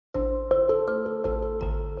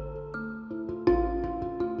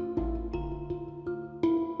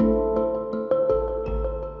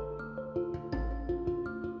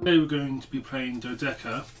Today we're going to be playing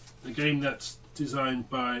Dodekka, a game that's designed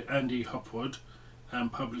by Andy Hopwood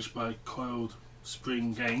and published by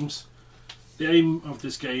CoilSpring Games. The aim of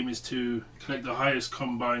this game is to collect the highest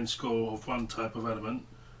combined score of one type of element,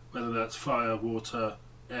 whether that's fire, water,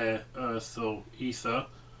 air, earth or ether,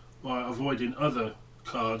 while avoiding other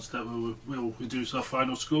cards that will reduce our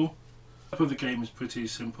final score. The type of the game is pretty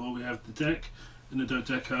simple. We have the deck and the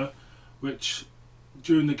Dodekka, which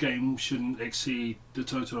during the game shouldn't exceed the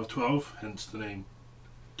total of 12, hence the name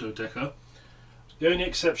Dodekka. The only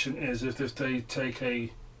exception is if they take a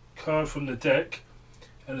card from the deck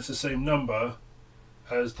and it's the same number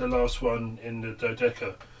as the last one in the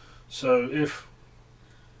Dodekka. So if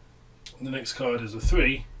the next card is a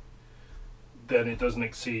 3, then it doesn't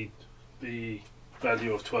exceed the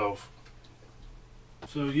value of 12.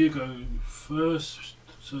 So you go first.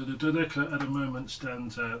 So the Dodekka at the moment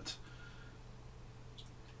stands at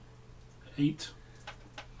 8.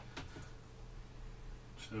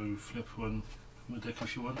 So flip one from the deck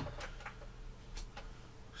if you want.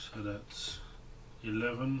 So that's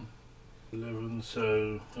 11.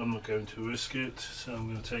 So I'm not going to risk it, so I'm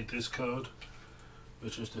going to take this card,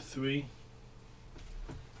 which is the 3.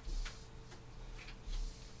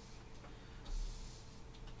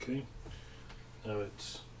 Okay, now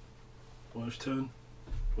it's wife's turn.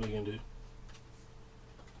 What are you going to do?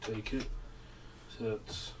 Take it. So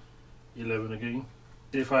that's 11 again.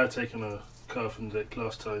 If I had taken a card from the deck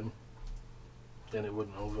last time, then it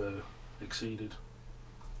wouldn't have exceeded.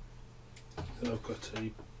 Then I've got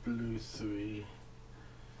a blue 3,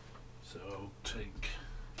 so I'll take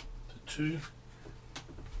the 2.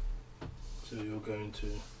 So you're going to,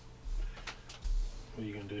 what are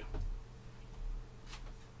you going to do?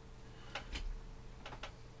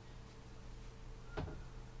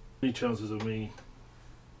 Any chances of me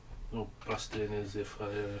not busting is if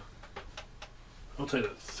I'll take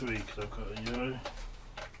that 3 because I've got a yellow.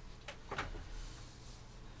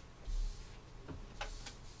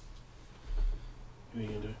 What are you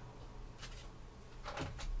going to do?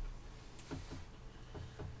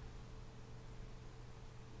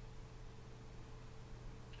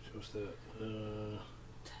 So what's that?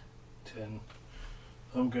 10.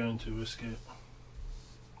 I'm going to risk it.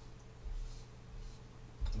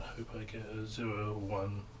 And I hope I get a 0,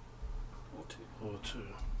 1 or 2.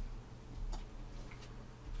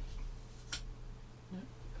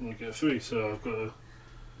 And I get a 3, so I've got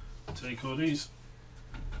to take all these.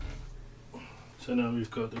 So now we've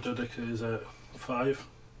got the Dodekka is at 5.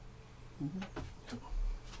 Mm-hmm. Yep.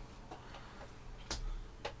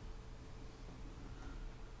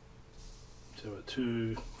 So at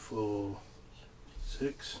 2, 4,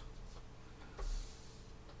 6.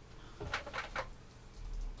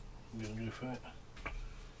 I'm going to go for it.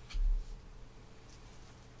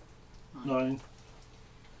 9.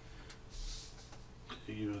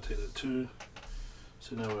 So you're going to take that 2.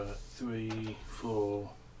 So now we're at 3, 4,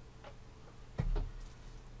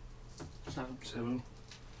 7.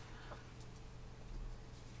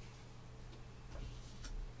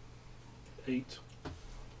 8.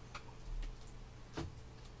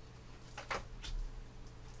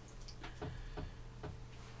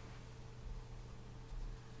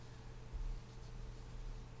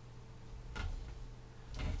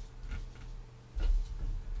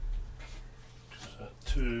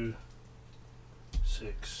 2,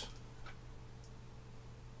 6.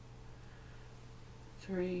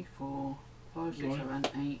 3, 4, 5, 6, 7,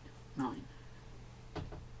 8, 9.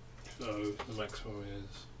 So the maximum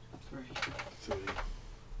is 3. 3.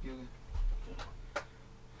 You go.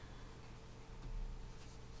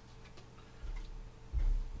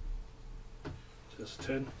 So that's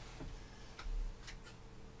 10.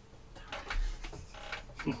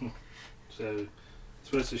 So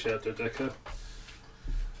supposed to shout Dodekka.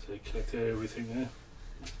 So collect everything there.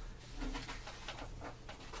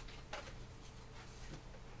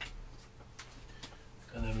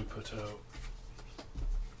 And then we put out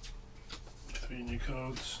 3 new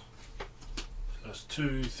cards. So that's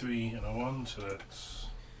 2, 3 and a 1, so that's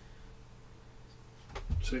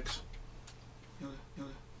 6.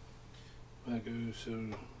 That goes, so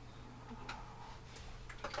no.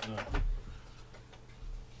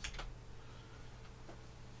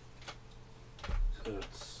 So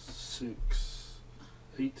that's 6,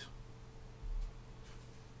 8.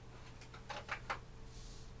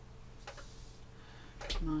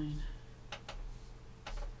 9.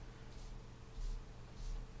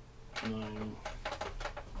 9.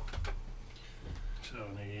 So I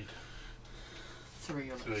need 3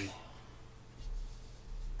 of 3.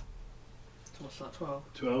 So what's that, 12?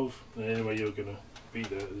 12. The only way you're going to beat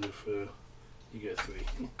that is if you get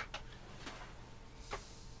 3.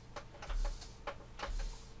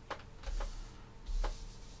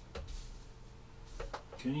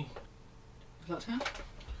 Okay. Is that 10?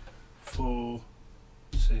 4,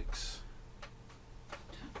 6.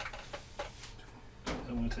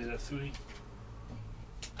 I'm going to take that 3.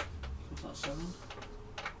 What's that, 7?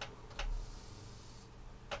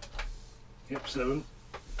 Yep, 7.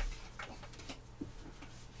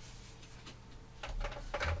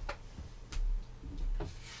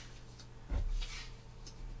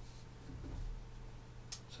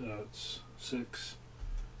 So that's 6.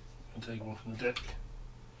 I'm taking one from the deck.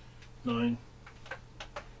 9.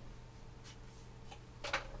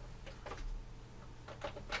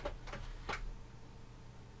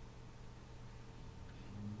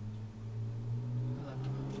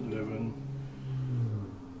 11.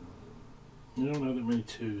 You don't know that many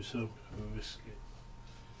 2s, so I'm going to risk it.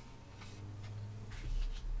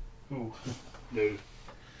 Oh, no.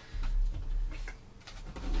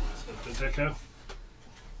 So Dodekka.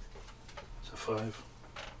 So 5.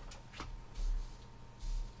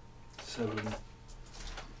 7.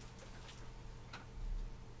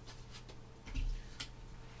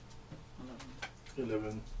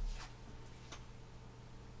 11.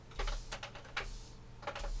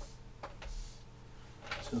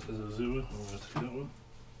 Since there's a 0, I'm going to take that one.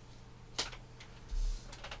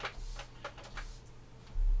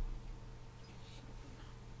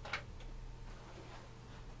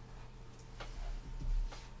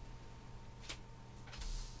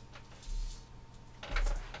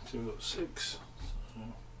 So we've got 6. So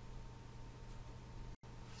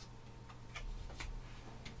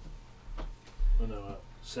oh no,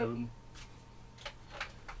 7,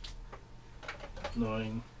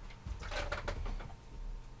 9,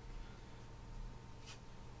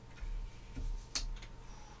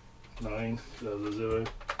 9, so that was a 0.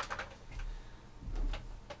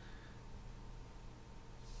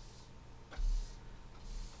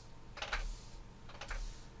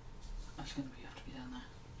 That's going to have to be down there.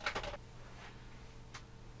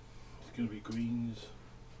 It's going to be greens.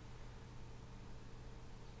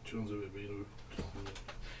 John's a bit better.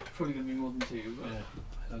 Probably going to be more than 2, but... Yeah,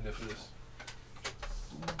 I'll go for this.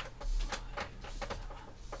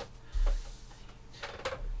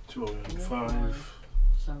 5,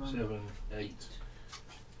 7, 8.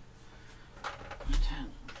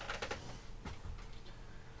 10.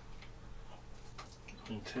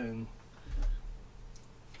 10.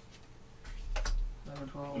 11,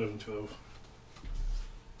 12. 11, 12.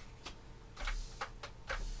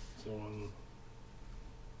 So 1.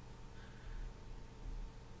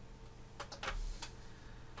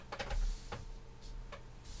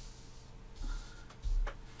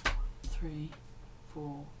 3,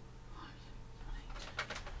 4, 5,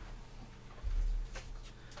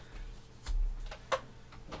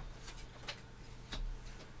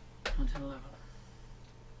 8. 9, 10, 11.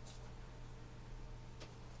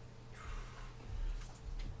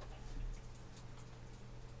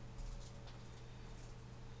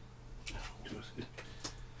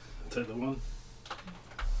 Take the 1.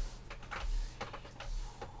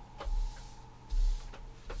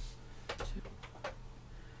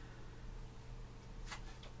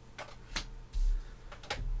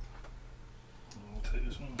 I'll take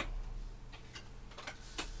this one.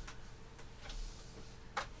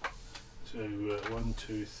 So 1,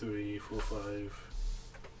 2, 3, 4, 5,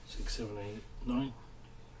 6, 7, 8, 9.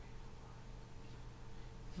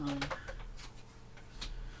 9.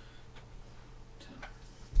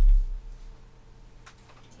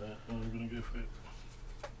 I'm going to go for it.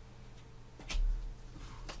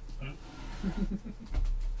 Oh.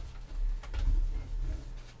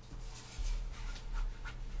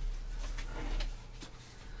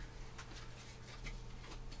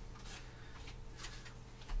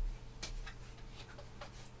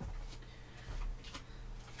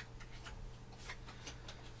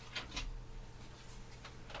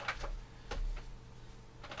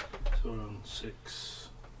 So we're on 6,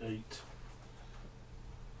 8.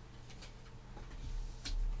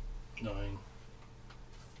 9,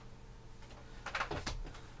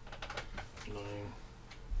 9,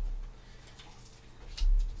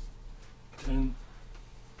 10,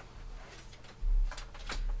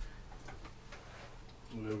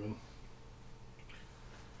 11.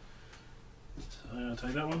 So I'll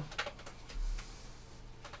take that one.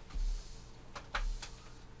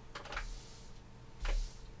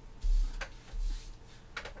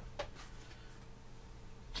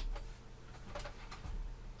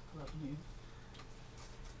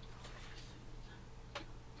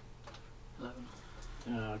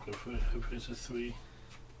 Yeah, I'll go for it. Hopefully it's a 3.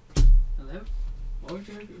 11? What would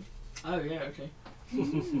you do? Oh, yeah, okay.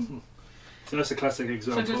 So that's a classic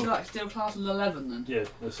example. So does that still class as 11 then? Yeah,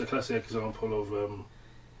 that's a classic example of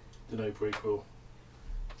the no break rule.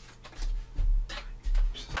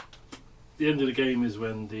 The end of the game is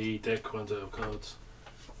when the deck runs out of cards.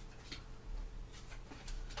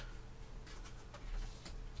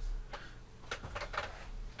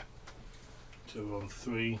 So we're on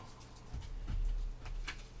 3.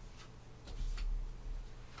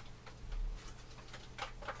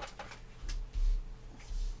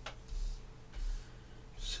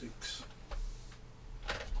 Six.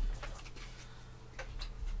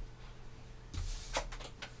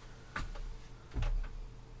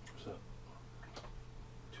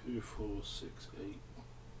 2, 4, 6, 8,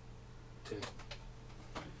 10. At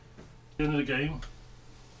the end of the game,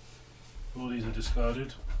 all these are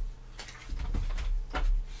discarded.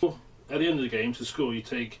 At the end of the game, to score, you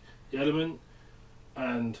take the element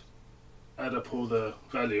and add up all the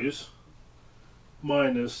values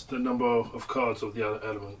minus the number of cards of the other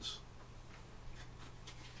elements.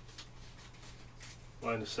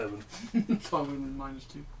 -7. That's why we win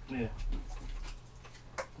 -2. Yeah.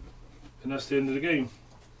 And that's the end of the game.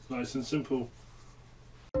 Nice and simple.